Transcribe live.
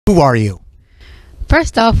Who are you?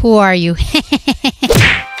 First off, who are you?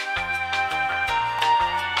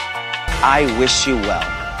 I wish you well.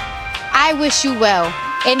 I wish you well.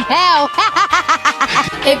 In hell.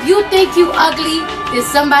 If you think you ugly, there's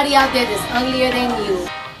somebody out there that's uglier than you.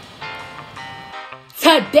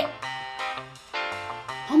 Today.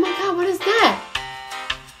 Oh my God, what is that?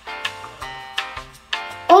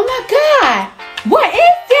 Oh my God, what is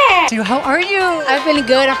that? How are you? I'm feeling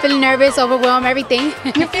good. I'm feeling nervous, overwhelmed, everything.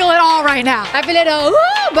 You feel it all right now. I feel it all,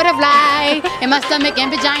 butterfly in my stomach and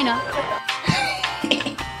vagina.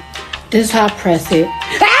 This is how I press it.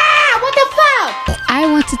 Ah, what the fuck? I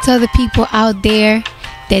want to tell the people out there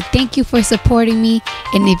that thank you for supporting me.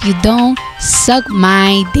 And if you don't, suck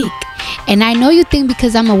my dick. And I know you think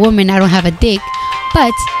because I'm a woman I don't have a dick,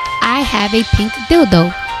 but I have a pink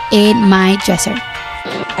dildo in my dresser.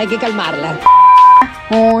 Hay que calmarla.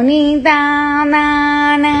 Bonita,